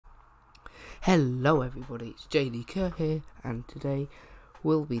Hello everybody, it's JD Kerr here, and today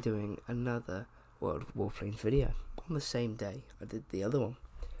we'll be doing another World of Warplanes video on the same day I did the other one,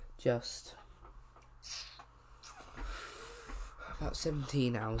 just about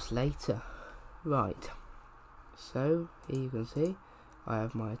 17 hours later. Right, so here you can see I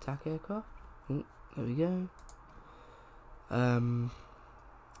have my attack aircraft. There we go.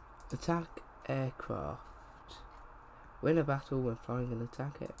 Attack aircraft. Win a battle when flying an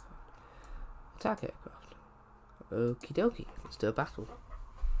attack aircraft. Attack aircraft. Okie dokie, let's do a battle.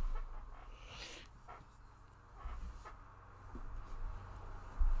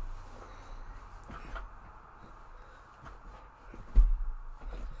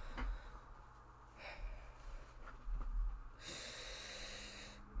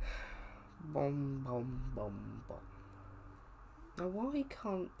 Bomb, bomb, bomb, bomb. Now, why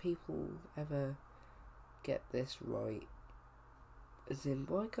can't people ever get this right? As in,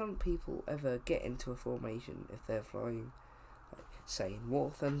 why can't people ever get into a formation if they're flying, like, say, in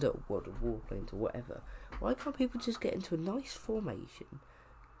War Thunder or World of Warplanes or whatever? Why can't people just get into a nice formation,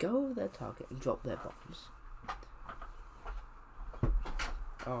 go over their target and drop their bombs?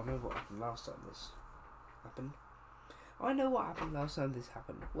 Oh, I remember what happened last time this happened. I know what happened last time this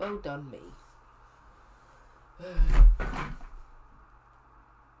happened. Well done, me.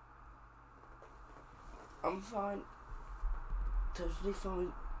 I'm fine. Totally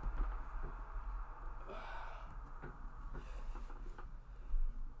fine.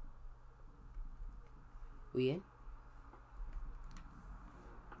 We in?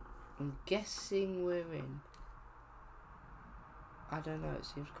 I'm guessing we're in. I don't know, it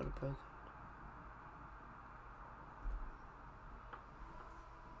seems kind of broken.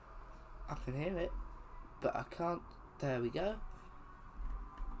 I can hear it, but I can't. There we go.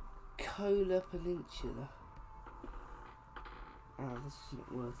 Kola Peninsula. Oh, this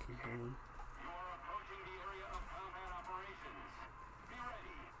isn't working, man.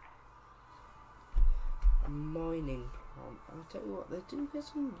 Mining plant. I'll tell you what, they do get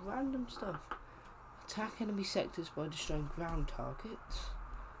some random stuff. Attack enemy sectors by destroying ground targets.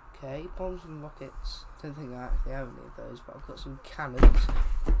 Okay, bombs and rockets. Don't think I actually have any of those, but I've got some cannons.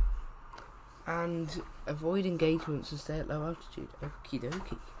 And avoid engagements and stay at low altitude. Okie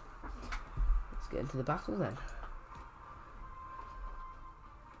dokie. Let's get into the battle then.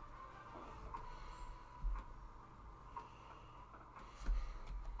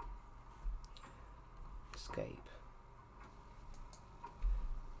 Escape.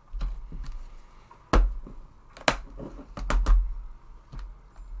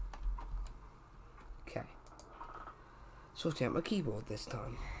 Okay. Sorting out my keyboard this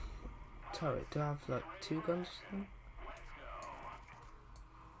time. Turret. Do I have like 2 guns now?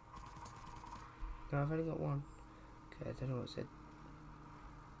 No, I've only got 1. Okay, I don't know what it said.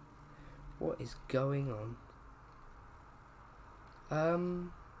 What is going on?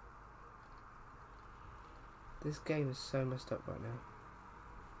 This game is so messed up right now.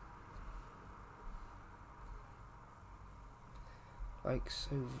 Like,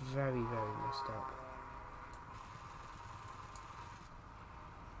 so very, very messed up.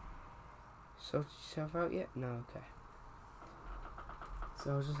 Sorted yourself out yet? No, okay.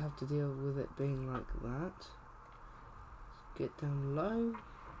 So I'll just have to deal with it being like that. Get down low.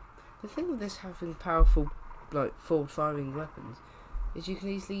 The thing with this having powerful, like, forward-firing weapons is you can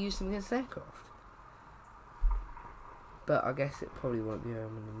easily use them against aircraft. But I guess it probably won't be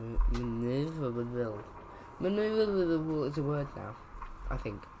maneuverable. Maneuverable is a word now, I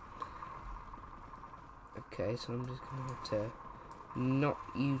think. Okay, so I'm just going to have to not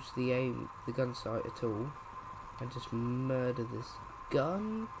use the gun sight at all, and just murder this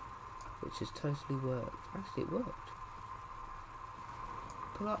gun, which has totally worked. Actually, it worked.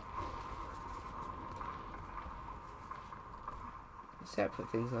 Pull up. Separate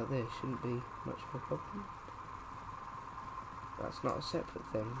things like this shouldn't be much of a problem. That's not a separate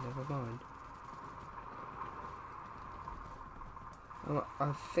thing, never mind.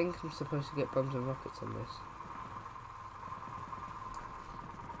 I think I'm supposed to get bombs and rockets on this.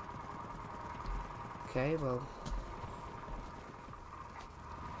 Okay, well,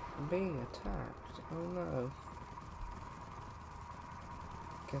 I'm being attacked. Oh no.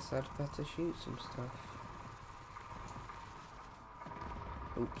 Guess I'd better shoot some stuff.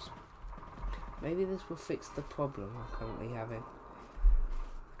 Oops. Maybe this will fix the problem I'm currently having.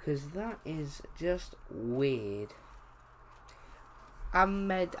 Because that is just weird.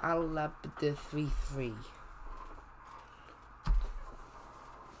 Ahmed Al-Abd 33.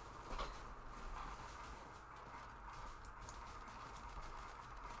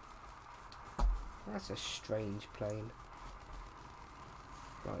 That's a strange plane.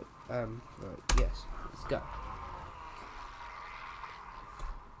 Right, yes, let's go.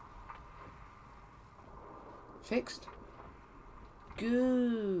 Fixed?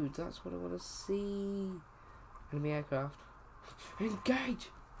 Good, that's what I want to see. Enemy aircraft. Engage!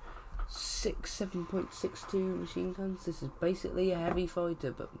 7.62 machine guns. This is basically a heavy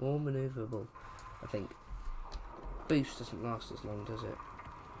fighter, but more manoeuvrable, I think. Boost doesn't last as long, does it?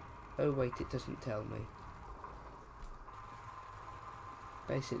 Oh wait, it doesn't tell me.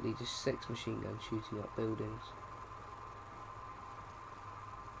 Basically just 6 machine guns shooting up buildings.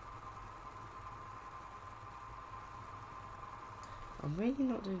 I'm really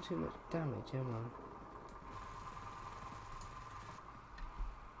not doing too much damage, am I?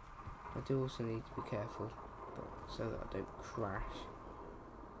 I do also need to be careful, so that I don't crash.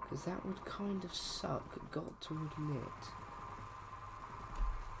 Because that would kind of suck, got to admit.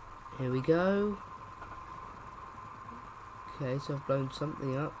 Here we go. Okay, so I've blown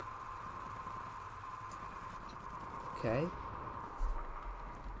something up. Okay.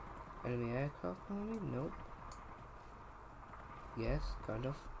 Enemy aircraft behind me? Nope. Yes, kind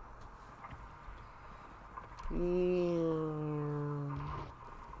of.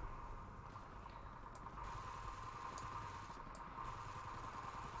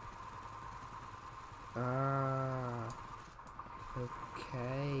 Ah,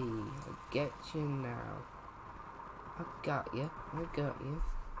 okay, I get you now. I got you.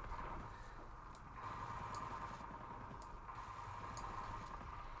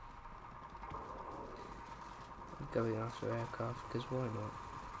 I'm going after aircraft because why not?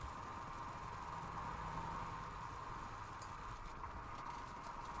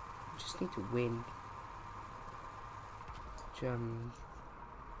 Just need to win. Which I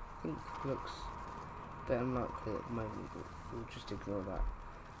think looks a bit unlikely at the moment, but we'll just ignore that.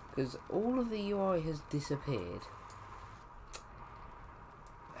 Because all of the UI has disappeared.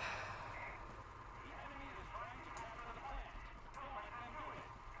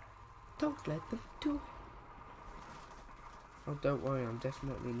 Don't let them do it. Oh, don't worry, I'm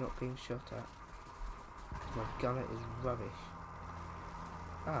definitely not being shot at. My gunner is rubbish.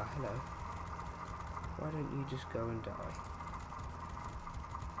 Ah, hello. Why don't you just go and die?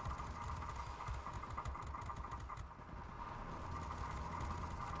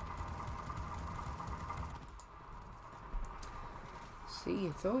 See,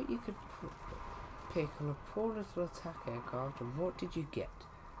 you thought you could pick on a poor little attack aircraft, and what did you get?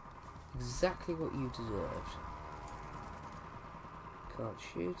 Exactly what you deserved. Can't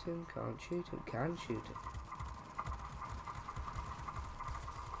shoot him, can't shoot him, can shoot him.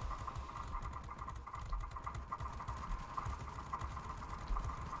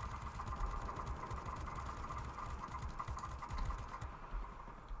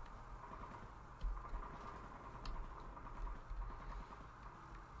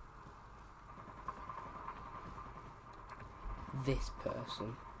 This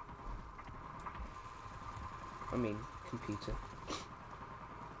person. I mean, computer.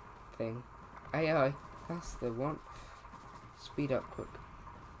 Thing. AI. That's the one. Speed up quick.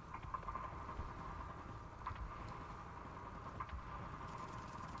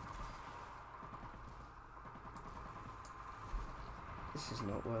 This is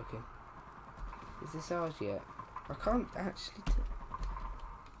not working. Is this ours yet? I can't actually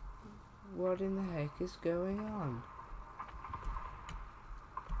what in the heck is going on?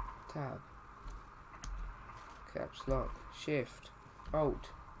 Tab. Caps lock. Shift.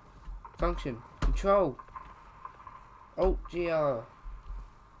 Alt. Function. Control. Alt GR. Oh.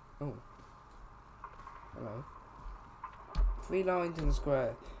 Hello. 3 lines in a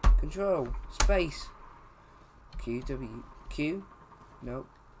square. Control. Space. Q. W. Q. Nope.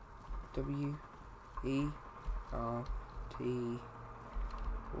 W. E. R. T. Y.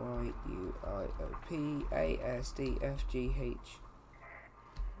 U. I. O. P. A. S. D. F. G. H.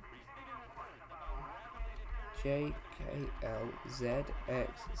 J, K, L, Z,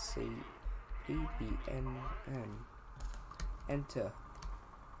 X, C, P, B, N, N. Enter.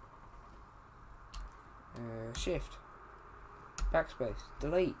 Shift. Backspace.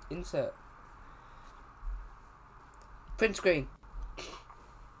 Delete. Insert. Print screen.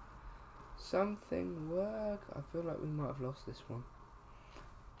 Something work. I feel like we might have lost this one.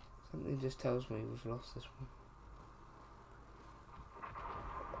 Something just tells me we've lost this one.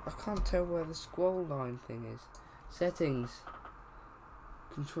 I can't tell where the scroll line thing is. Settings.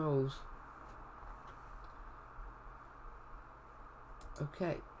 Controls.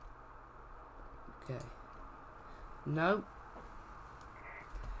 Okay. Okay. No.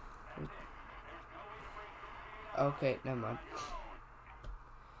 Okay, never mind.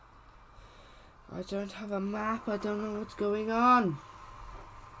 I don't have a map. I don't know what's going on.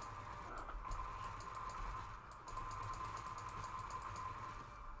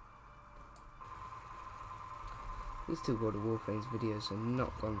 These two God of Warplanes videos have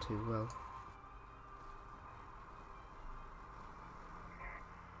not gone too well.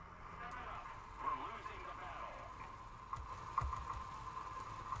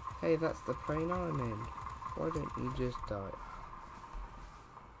 Hey, that's the plane I'm in. Why don't you just die?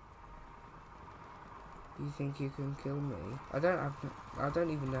 You think you can kill me? I don't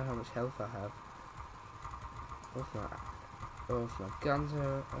even know how much health I have. Or if my guns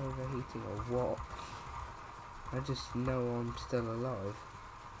are overheating or what. I just know I'm still alive.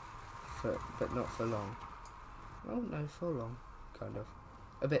 But not for long. Oh no, for long. Kind of.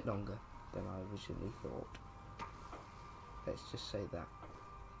 A bit longer than I originally thought. Let's just say that.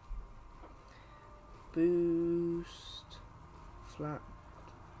 Boost. Flat.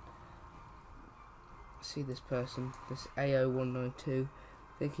 See this person, this AO192,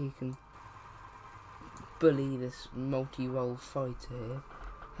 think he can bully this multi-role fighter here.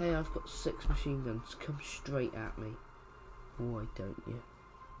 Hey, I've got 6 machine guns, come straight at me. Why don't you?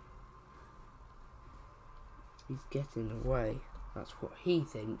 He's getting away, that's what he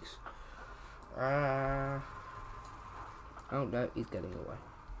thinks. Oh no, he's getting away.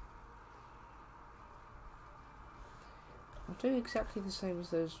 I'll do exactly the same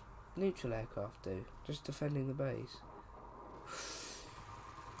as those neutral aircraft do, just defending the base.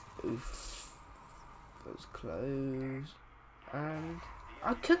 Oof. That was close. And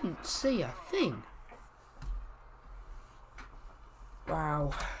I couldn't see a thing.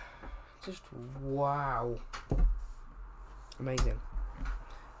 Wow. Just wow. Amazing.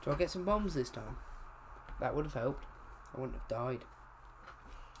 Do I get some bombs this time? That would have helped. I wouldn't have died.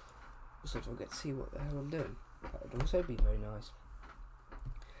 Also, do I get to see what the hell I'm doing? That would also be very nice.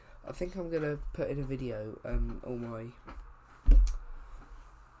 I think I'm going to put in a video all my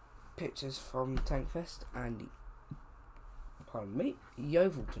pictures from Tankfest and, pardon me,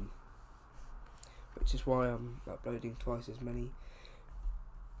 Yeovilton, which is why I'm uploading twice as many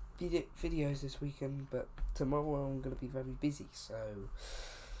videos this weekend, but tomorrow I'm going to be very busy, so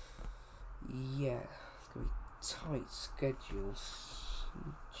yeah, it's going to be tight schedules.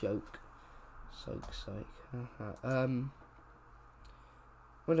 Joke. Sake.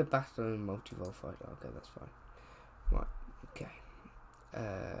 When a battle and multi-role fighter, okay, that's fine. Right, okay.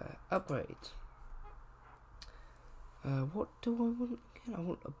 Upgrades. What do I want again? I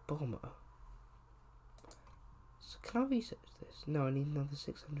want a bomber. So can I research this? No, I need another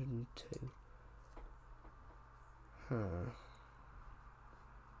 602.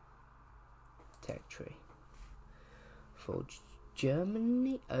 Tech tree. For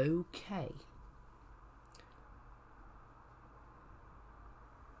Germany, okay.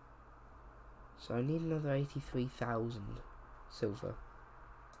 So I need another 83,000 silver.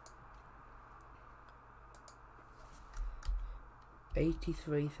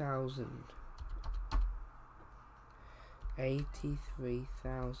 83,000.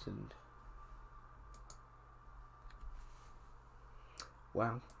 83,000.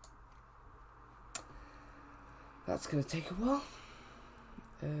 Wow. That's gonna take a while.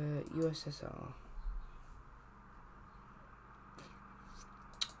 USSR.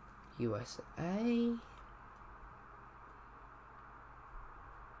 USA,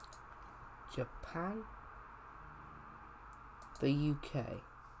 Japan, the UK.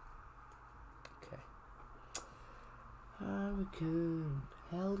 Okay. Hurricane,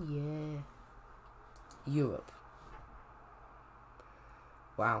 hell yeah. Europe.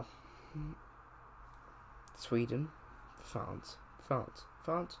 Wow. Sweden, France,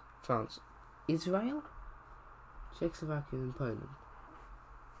 Israel, Czechoslovakia and Poland.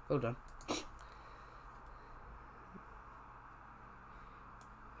 Well done.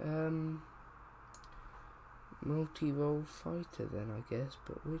 Multi-role fighter then, I guess,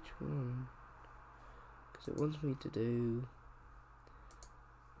 but which one? Because it wants me to do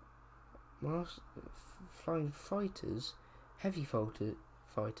flying fighters, heavy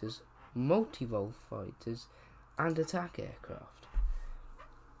fighters, multi-role fighters, and attack aircraft.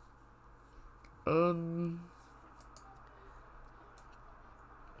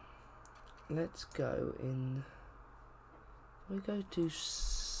 Let's go in. We go to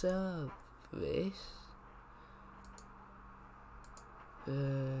service.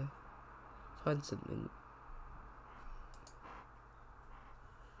 Find something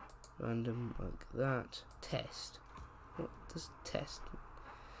random like that. Test. What does test mean?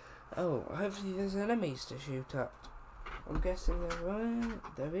 Oh, hopefully there's enemies to shoot at. I'm guessing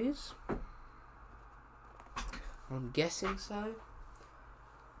there is. I'm guessing so.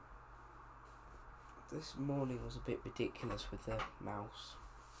 This morning was a bit ridiculous with the mouse.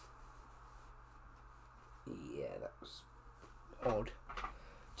 Yeah, that was odd,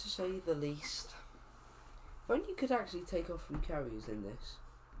 to say the least. When you could actually take off from carriers in this,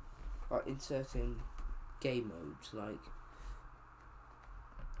 like in certain game modes, like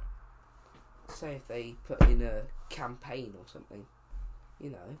say if they put in a campaign or something, you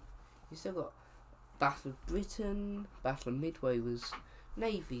know, you still got Battle of Britain, Battle of Midway was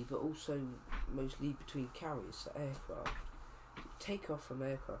Navy, but also mostly between carriers, so aircraft. You take off from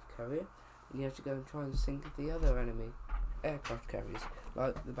aircraft carrier, and you have to go and try and sink the other enemy aircraft carriers,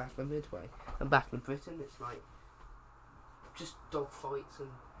 like the Battle of Midway. And Battle of Britain, it's like just dogfights and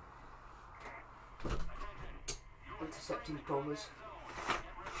intercepting bombers.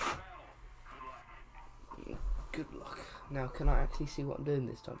 Good luck. Now, can I actually see what I'm doing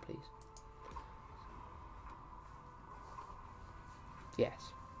this time, please?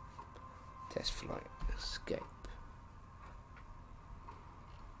 Yes. Test flight. Escape.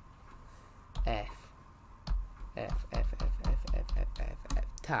 F. F, F, F, F, F, F, F, F.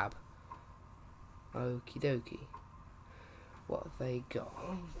 Tab. Okie dokie. What have they got?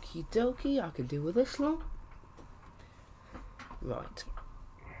 Okie dokie, I can deal with this long. Right.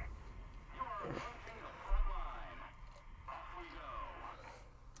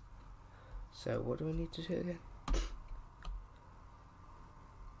 So, what do I need to do again?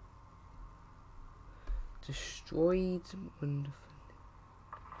 Destroyed when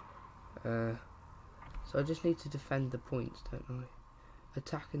so I just need to defend the points, don't I?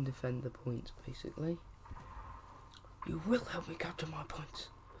 Attack and defend the points, basically. You will help me capture my points.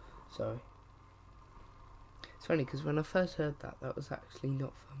 Sorry. It's funny because when I first heard that, that was actually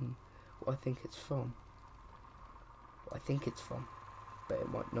not from what I think it's from. What I think it's from, but it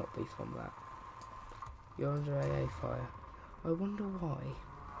might not be from that. You're under AA fire. I wonder why.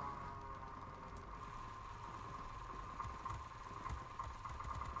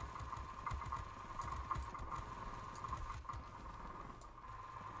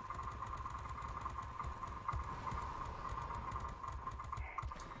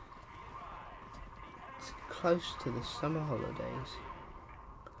 It's close to the summer holidays.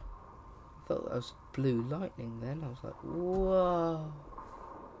 I thought that was blue lightning then. I was like, whoa.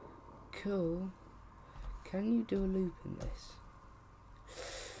 Cool. Can you do a loop in this?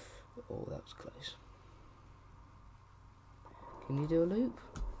 Oh, that was close. Can you do a loop?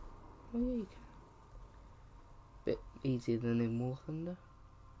 Oh yeah, you can. Bit easier than in War Thunder.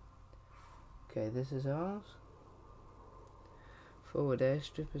 Okay, this is ours. Forward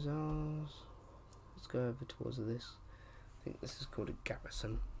airstrip is ours. Let's go over towards this. I think this is called a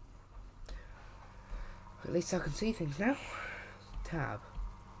garrison. At least I can see things now. Tab.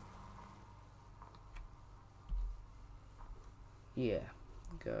 Yeah,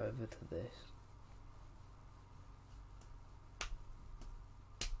 go over to this.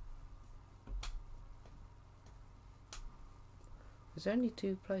 There's only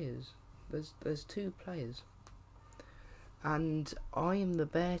 2 players. There's 2 players. And I am the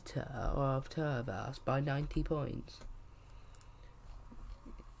better of Turvas by 90 points.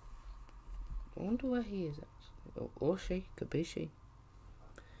 I wonder where he is actually. Or she, could be she.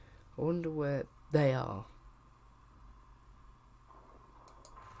 I wonder where they are.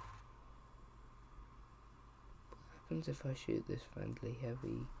 What happens if I shoot this friendly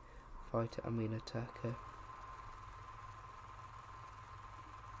heavy fighter, attacker?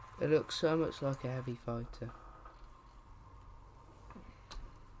 It looks so much like a heavy fighter.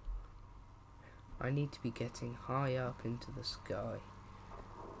 I need to be getting high up into the sky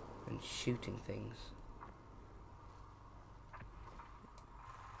and shooting things.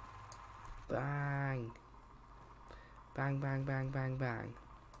 Bang! Bang, bang, bang, bang, bang.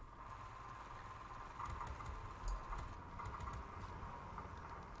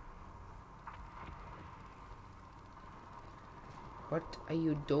 What are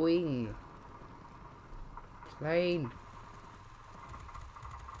you doing? Plane!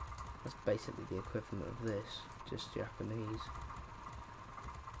 That's basically the equivalent of this, just Japanese.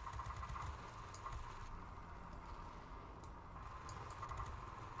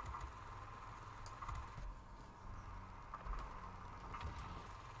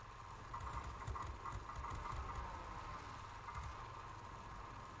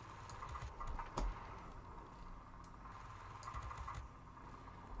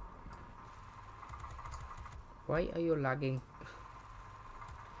 Why are you lagging?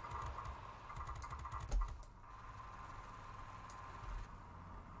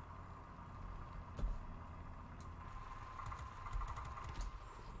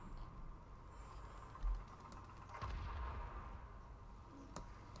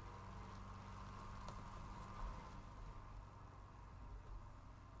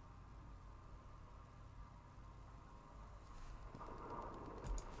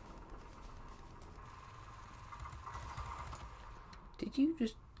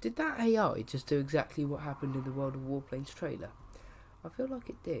 Did that AI just do exactly what happened in the World of Warplanes trailer? I feel like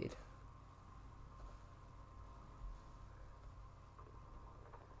it did.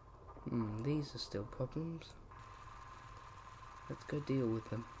 These are still problems. Let's go deal with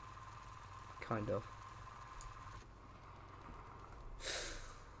them. Kind of.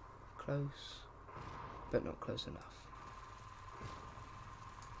 Close, but not close enough.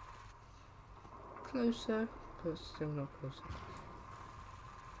 Closer, but still not close enough.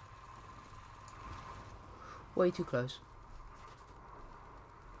 Way too close.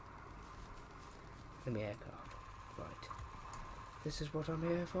 Enemy aircraft. Right. This is what I'm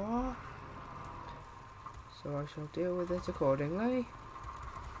here for. So I shall deal with it accordingly.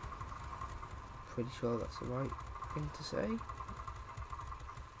 Pretty sure that's the right thing to say.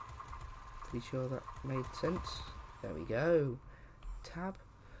 Pretty sure that made sense. There we go. Tab.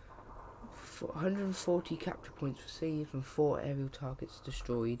 140 capture points received and 4 aerial targets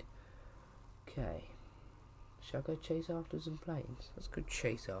destroyed. Okay. Shall I go chase after some planes? Let's go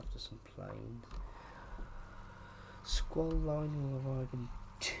chase after some planes. Squall line will arrive in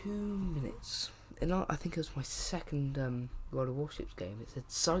 2 minutes. And I think it was my second World of Warships game. It said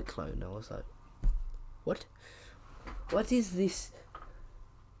Cyclone. I was like, what? What is this?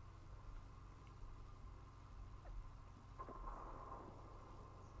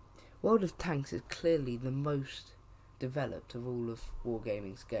 World of Tanks is clearly the most developed of all of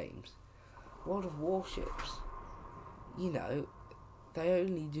Wargaming's games. World of Warships, you know, they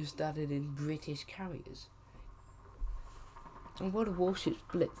only just added in British carriers. And World of Warships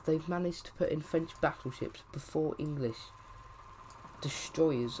Blitz, they've managed to put in French battleships before English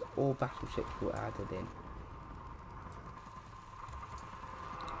destroyers or battleships were added in.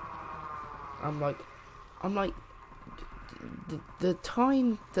 I'm like, the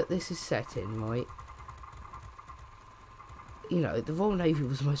time that this is set in, right? You know, the Royal Navy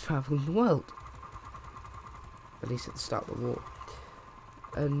was the most powerful in the world. At least at the start of the war.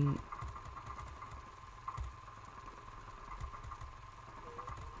 And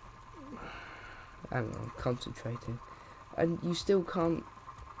hang on, I'm concentrating. And you still can't.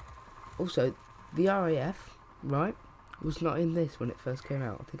 Also, the RAF, right, was not in this when it first came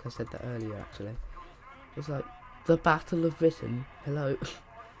out. I think I said that earlier, actually. It's like the Battle of Britain. Hello.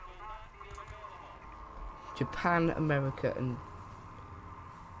 Japan, America, and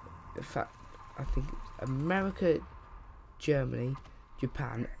in fact, I think it's America, Germany,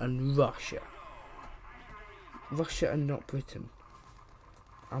 Japan, and Russia. Russia and not Britain.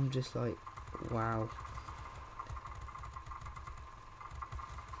 I'm just like, wow.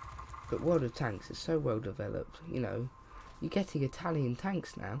 But World of Tanks is so well developed, you know. You're getting Italian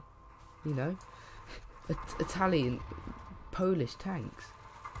tanks now, you know. Italian, Polish tanks.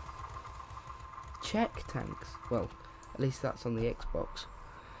 Czech tanks. Well, at least that's on the Xbox.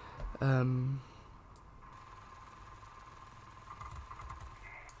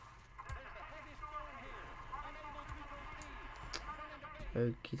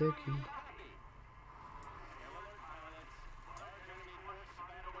 Okie dokie.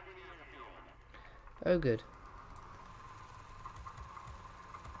 Oh good.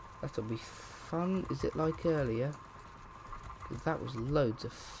 That'll be fun. Is it like earlier? Because that was loads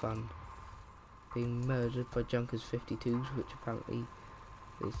of fun. Being murdered by Junkers 52s, which apparently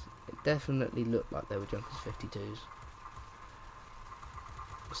it definitely looked like they were Junkers 52s.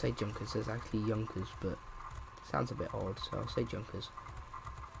 I say Junkers, there's actually Junkers, but it sounds a bit odd, so I'll say Junkers.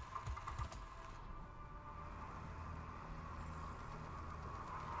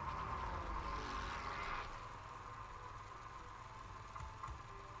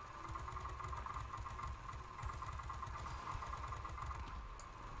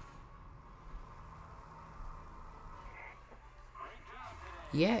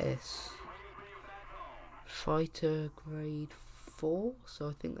 Yes, fighter grade 4, so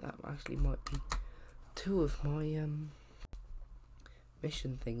I think that actually might be 2 of my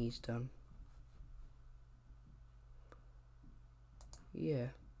mission thingies done. Yeah.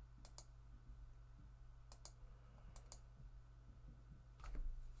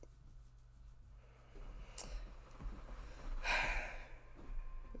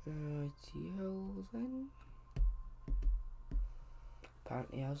 Rightio then.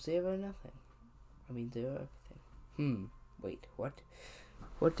 Apparently I'll 0 nothing. I mean 0 everything. Wait, what?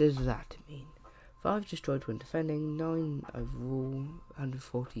 What does that mean? 5 destroyed when defending, 9 overall,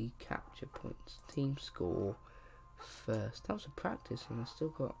 140 capture points. Team score first. That was a practice and I still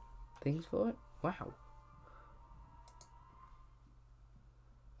got things for it. Wow.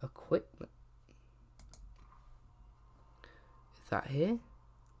 Equipment. Is that here?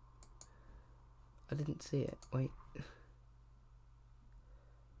 I didn't see it. Wait.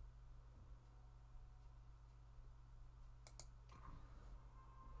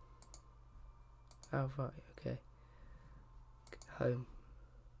 Oh, right, okay. Home.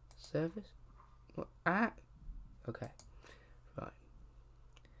 Service? What? Ah! Okay. Right.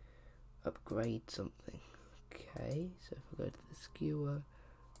 Upgrade something. Okay, so if I go to the skewer,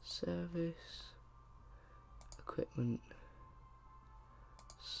 service, equipment,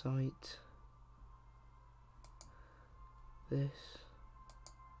 site, this,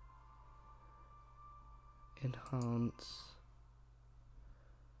 enhance,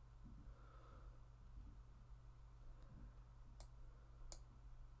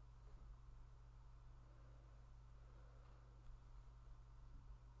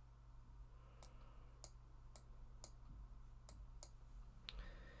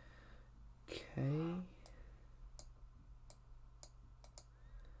 okay,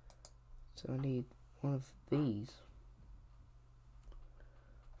 so I need one of these.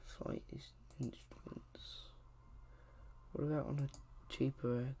 Flight instruments. What about on a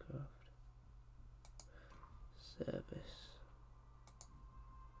cheaper aircraft? Service.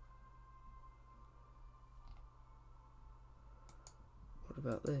 What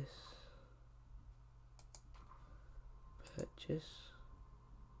about this? Purchase.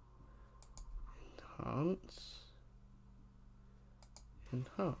 Enhance.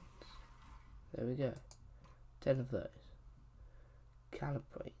 Enhance. There we go. 10 of those.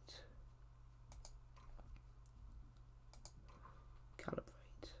 Calibrate.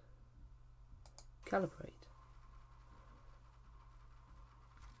 Calibrate. Calibrate.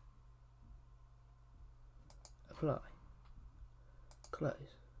 Apply. Close.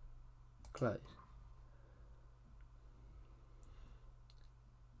 Close.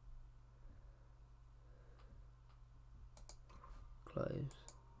 Close.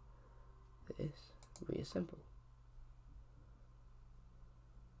 This. Reassemble.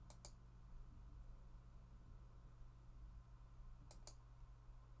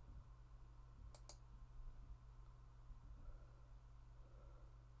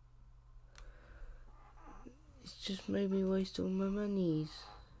 It's just made me waste all my monies.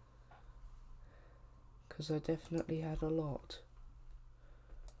 Because I definitely had a lot.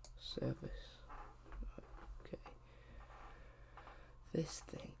 Service. Okay. This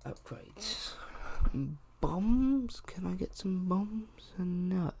thing. Upgrades. Bombs? Can I get some bombs?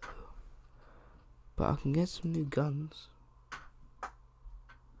 No. But I can get some new guns.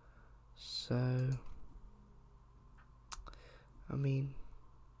 So, I mean,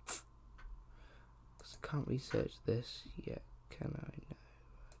 because I can't research this yet, can I? No.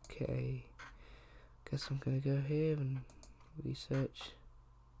 Okay. Guess I'm gonna go here and research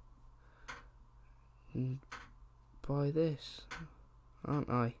and buy this, aren't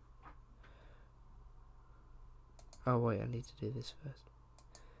I? Oh wait, I need to do this first.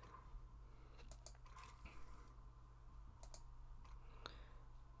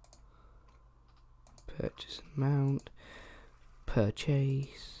 Purchase and mount.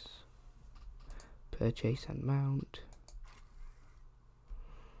 Purchase. Purchase and mount.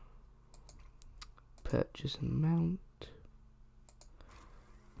 Purchase and mount.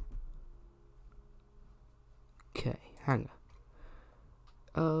 Okay, hanger.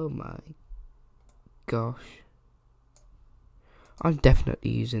 Oh my gosh. I'm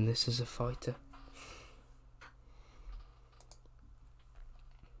definitely using this as a fighter.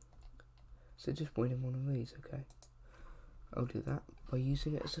 So just winning one of these, okay? I'll do that by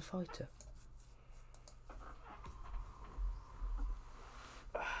using it as a fighter.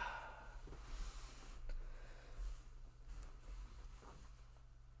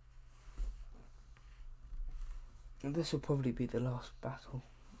 And this will probably be the last battle.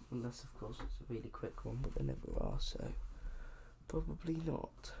 Unless of course it's a really quick one, but they never are, so probably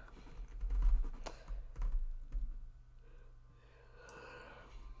not.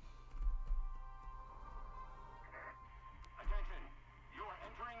 Attention! You are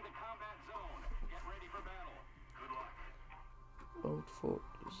entering the combat zone. Get ready for battle. Good luck. Old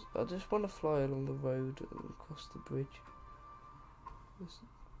forts. I just want to fly along the road and across the bridge. There's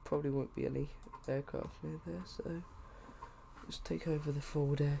probably won't be any aircraft near there, so just take over the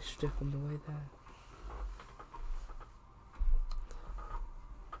forward airstrip on the way there.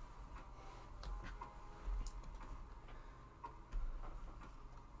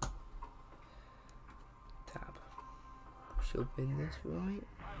 Tab. She'll win this, right?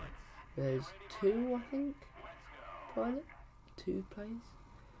 There's 2, I think. Pilot? 2 players?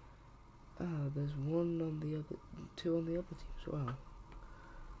 Ah, there's 1 on the other, 2 on the other team as well.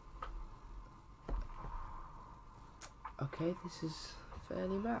 Okay, this is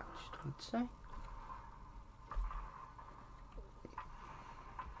fairly matched, I'd say.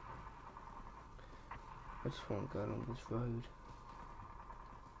 I just want to go along this road.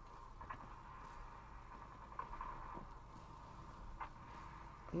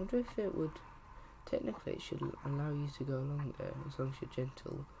 I wonder if it would. Technically, it should allow you to go along there as long as you're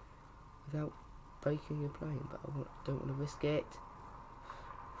gentle, without breaking your plane. But I don't want to risk it.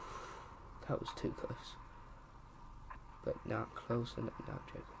 That was too close. But not close enough. No, I'm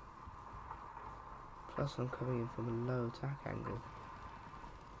joking. Plus, I'm coming in from a low attack angle.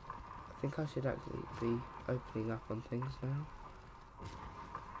 I think I should actually be opening up on things now.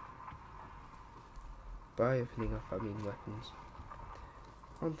 By opening up, I mean weapons.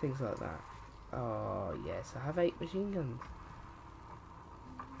 On things like that. Oh, yes, I have 8 machine guns.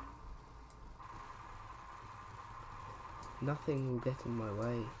 Nothing will get in my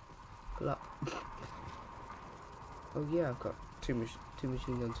way. Good luck. Oh yeah, I've got two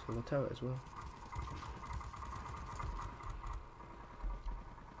machine guns for my turret as well.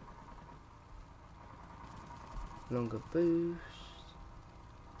 Longer boost.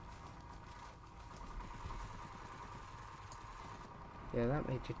 Yeah, that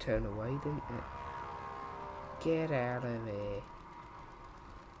made you turn away, didn't it? Get out of here.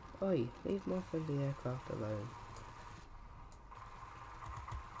 Oi, leave my friendly aircraft alone.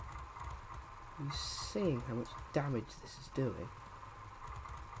 Are you seeing how much damage this is doing?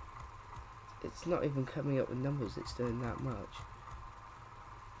 It's not even coming up with numbers, it's doing that much.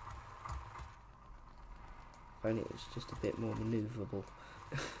 If only it was just a bit more manoeuvrable.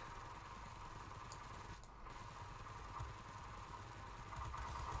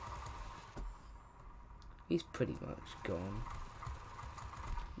 He's pretty much gone.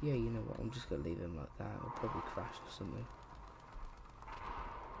 Yeah, you know what, I'm just going to leave him like that. He'll probably crash or something.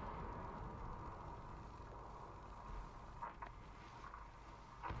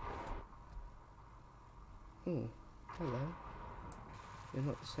 Oh, hello. You're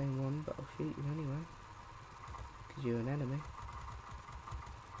not the same one, but I'll shoot you anyway. Because you're an enemy.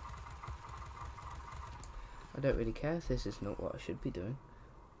 I don't really care if this is not what I should be doing.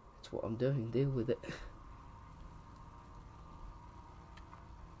 It's what I'm doing, deal with it.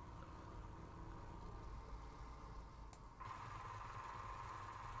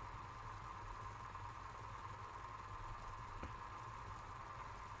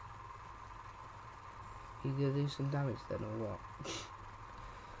 You gonna do some damage then, or what?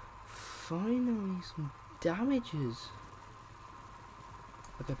 Finally, some damages.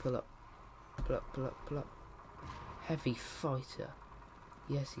 Okay, pull up. Pull up, pull up, pull up. Heavy fighter.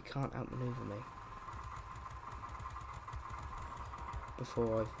 Yes, he can't outmaneuver me.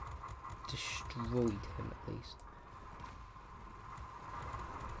 Before I've destroyed him, at least.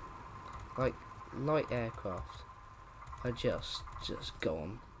 Like, light aircraft are just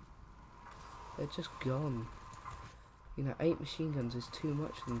gone. They're just gone. You know, 8 machine guns is too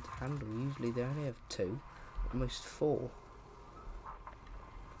much for them to handle. Usually they only have 2, at most 4.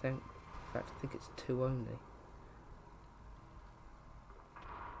 In fact, I think it's 2 only.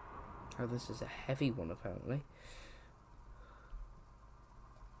 Oh, this is a heavy one, apparently.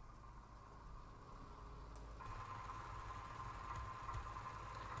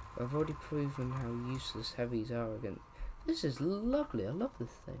 I've already proven how useless heavies are against. This is lovely. I love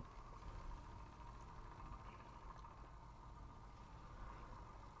this thing.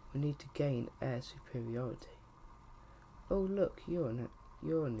 We need to gain air superiority. Oh look, you're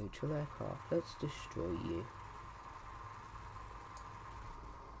a neutral aircraft. Let's destroy you.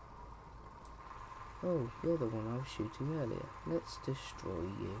 Oh, you're the one I was shooting earlier. Let's destroy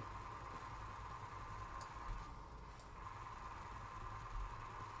you.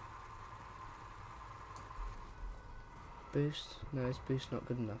 Boost? No, is boost not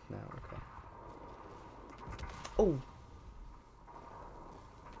good enough now? Okay. Oh!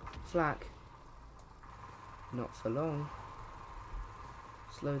 Flak. Not for long.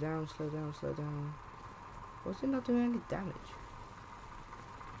 Slow down, slow down, slow down. Why is it not doing any damage?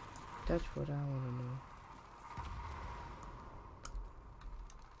 That's what I want to know.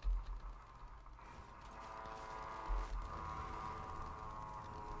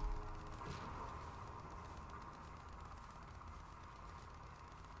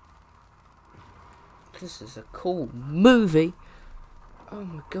 This is a cool movie. Oh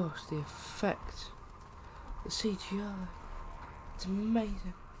my gosh, the effect, the CGI, it's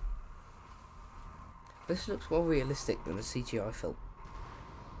amazing. This looks more realistic than a CGI film.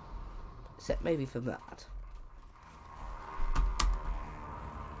 Except maybe for that.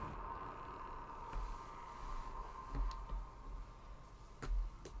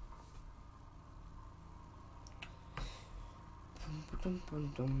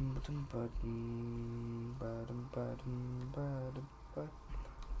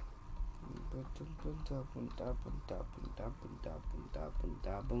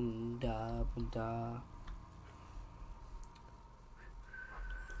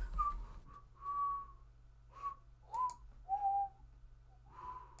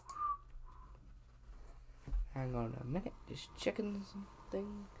 Hang on a minute, just checking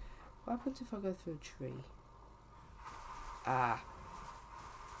something. What happens if I go through a tree? Ah,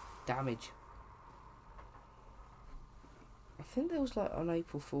 damage. I think there was like on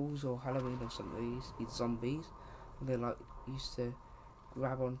April Fools or Halloween or something, there used to be zombies, and they like used to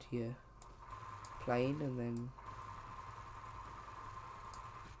grab onto your plane and then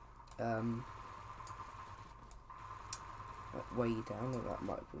like weigh you down, or that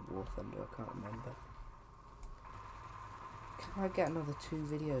might be War Thunder, I can't remember. Can I get another 2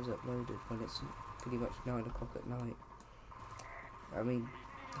 videos uploaded when it's pretty much 9 o'clock at night? I mean,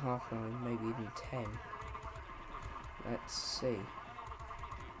 9:30, maybe even 10. Let's see.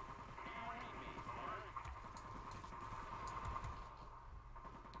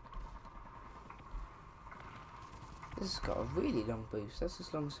 This has got a really long boost. That's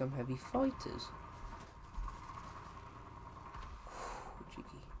as long as some heavy fighters.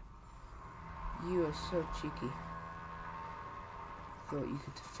 Cheeky. You are so cheeky. Thought you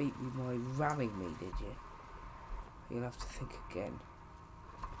could defeat me by ramming me, did you? You'll have to think again.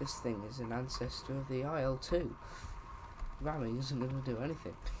 This thing is an ancestor of the IL-2. Ramming isn't going to do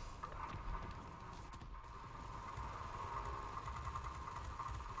anything.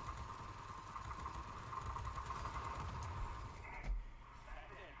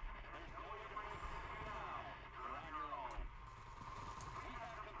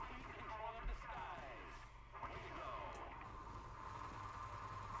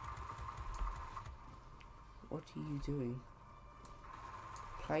 What are you doing?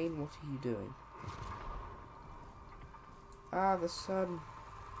 Plane, what are you doing? Ah, the sun.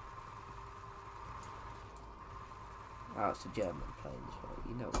 Oh, it's a German plane as well.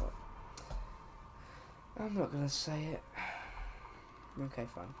 You know what? I'm not gonna say it. Okay,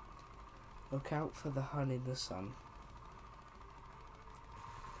 fine. Look out for the hun in the sun.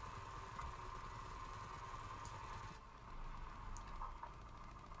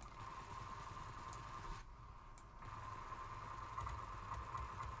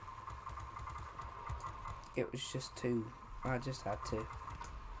 It was just 2. I just had to.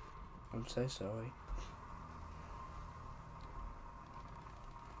 I'm so sorry.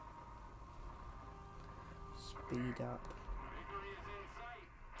 Speed up.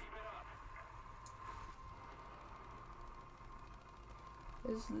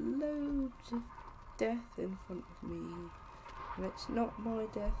 There's loads of death in front of me, and it's not my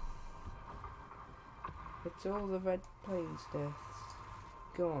death. It's all the red plane's deaths.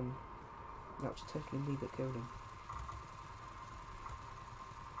 Go on. That was totally me that killed him.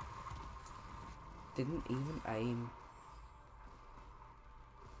 Didn't even aim.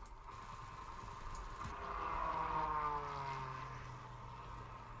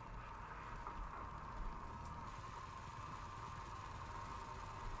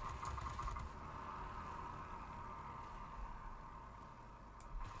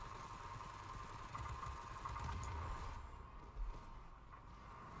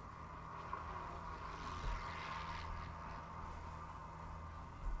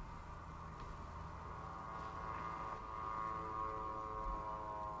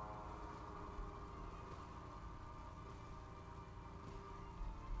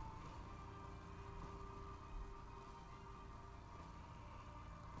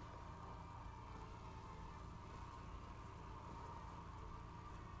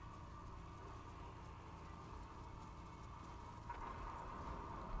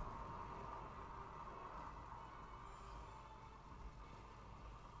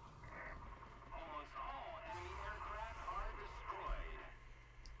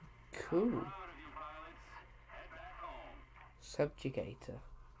 Cool. Subjugator.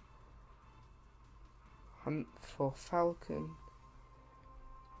 Hunt for Falcon.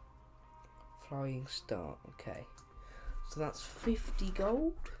 Flying Star. Okay. So that's 50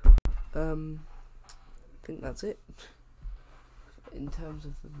 gold. I think that's it. In terms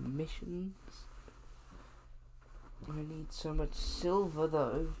of the missions. I need so much silver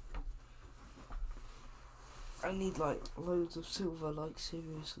though. I need like loads of silver, like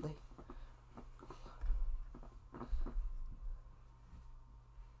seriously.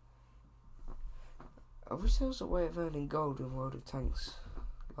 I wish there was a way of earning gold in World of Tanks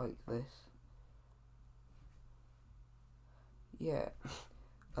like this. Yeah,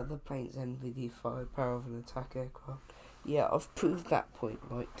 other planes envy the firepower of an attack aircraft. Yeah, I've proved that point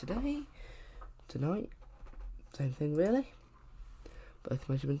right today, tonight. Same thing really. Both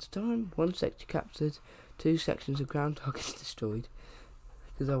measurements of time, 1 sector captured, 2 sections of ground targets destroyed.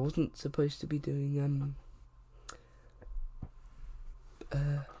 Because I wasn't supposed to be doing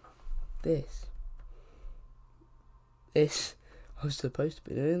this. I was supposed to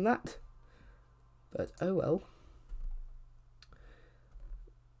be doing that. But oh well.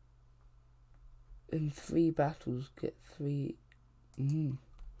 In 3 battles, get 3.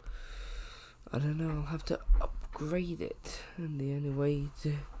 I don't know. I'll have to upgrade it, and the only way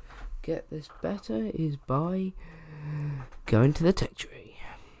to get this better is by going to the tech tree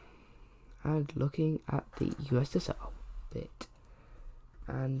and looking at the USSR bit,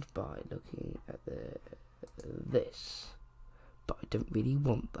 and by looking at this. But I don't really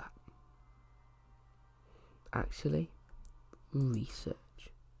want that. Actually,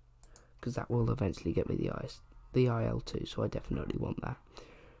 research, because that will eventually get me the IL2, so I definitely want that.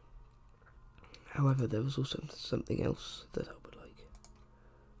 However, there was also something else that I would like.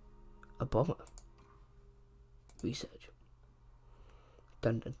 A bomber. Research.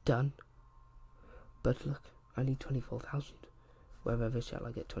 Dun dun dun. But look, I need 24,000. Wherever shall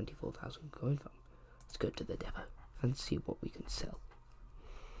I get 24,000 going from? Let's go to the depot and see what we can sell.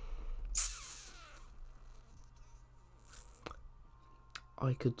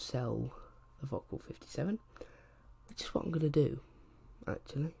 I could sell the Vokal 57, which is what I'm going to do,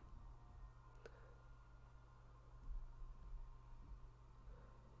 actually.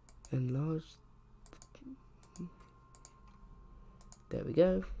 Enlarge. There we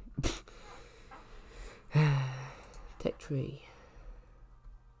go. Tech tree.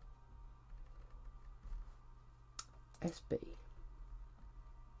 SB.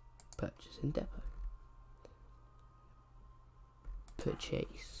 Purchase in depot.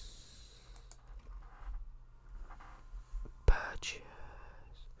 Purchase.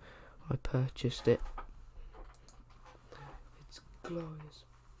 I purchased it. It's glorious.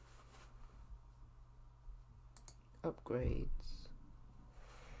 Upgrades.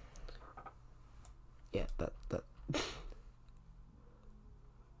 Yeah, that.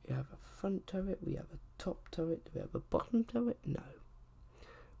 We have a front turret, we have a top turret, do we have a bottom turret? No.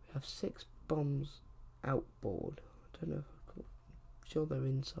 We have 6 bombs outboard. I don't know if I'm sure they're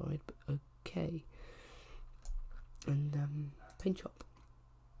inside, but okay. And paint shop.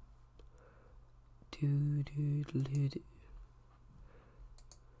 Do.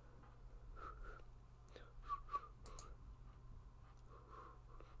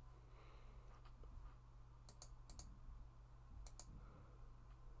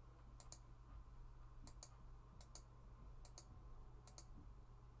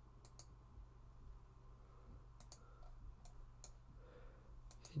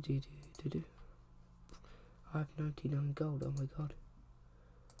 I have 99 gold, oh my god.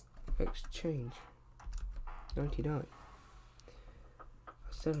 Exchange. 99. I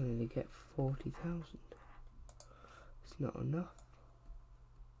still only get 40,000. It's not enough.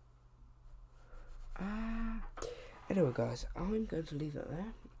 Anyway guys, I'm going to leave it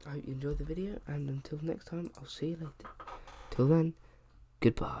there. I hope you enjoyed the video, and until next time, I'll see you later. Till then,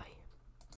 goodbye.